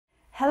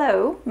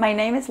Hello, my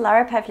name is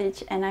Lara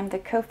and I'm the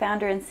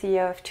co-founder and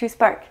CEO of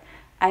 2spark.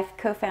 I've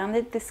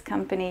co-founded this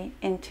company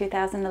in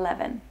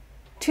 2011.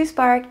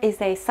 2spark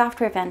is a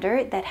software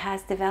vendor that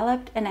has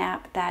developed an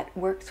app that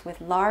works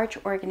with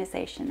large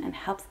organizations and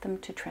helps them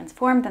to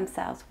transform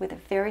themselves with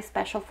a very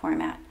special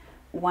format,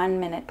 1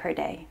 minute per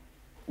day.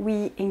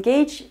 We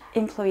engage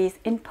employees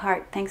in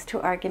part thanks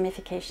to our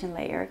gamification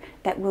layer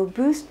that will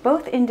boost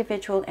both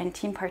individual and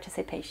team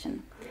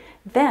participation.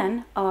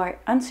 Then our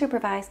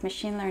unsupervised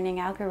machine learning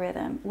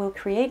algorithm will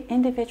create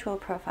individual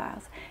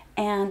profiles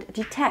and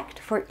detect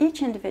for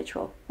each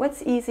individual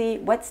what's easy,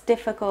 what's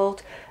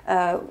difficult,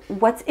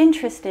 what's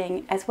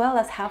interesting, as well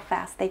as how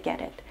fast they get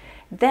it.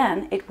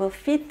 Then it will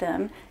feed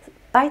them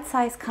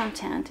bite-sized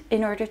content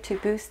in order to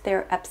boost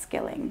their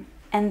upskilling.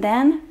 And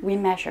then we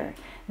measure.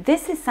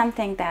 This is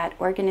something that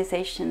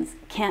organizations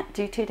can't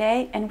do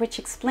today and which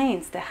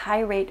explains the high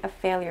rate of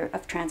failure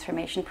of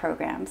transformation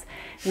programs.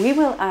 We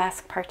will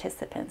ask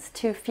participants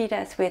to feed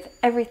us with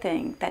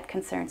everything that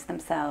concerns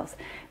themselves,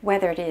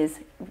 whether it is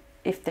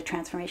if the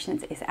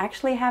transformation is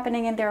actually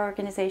happening in their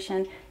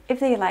organization, if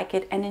they like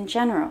it, and in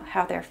general,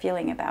 how they're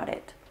feeling about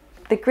it.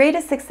 The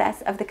greatest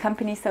success of the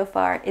company so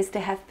far is to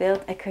have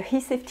built a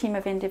cohesive team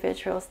of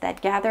individuals that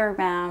gather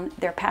around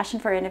their passion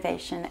for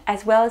innovation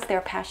as well as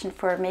their passion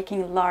for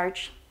making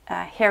large,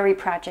 hairy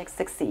projects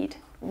succeed.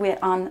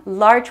 On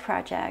large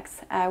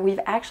projects,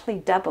 we've actually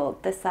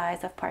doubled the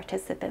size of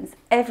participants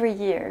every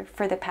year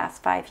for the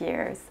past 5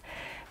 years.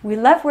 We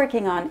love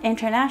working on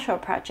international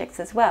projects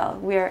as well.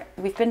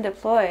 We've been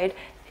deployed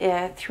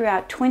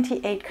throughout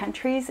 28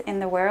 countries in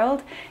the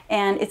world,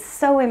 and it's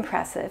so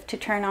impressive to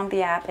turn on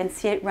the app and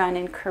see it run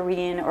in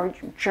Korean or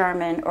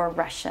German or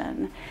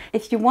Russian.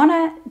 If you want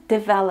to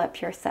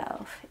develop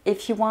yourself,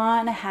 if you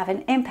want to have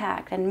an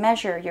impact and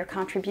measure your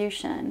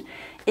contribution,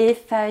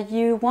 if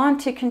you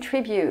want to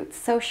contribute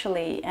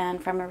socially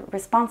and from a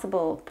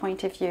responsible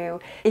point of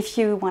view, if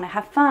you want to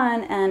have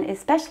fun, and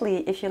especially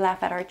if you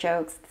laugh at our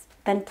jokes,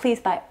 then please,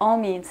 by all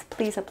means,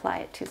 please apply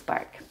at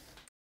 2spark.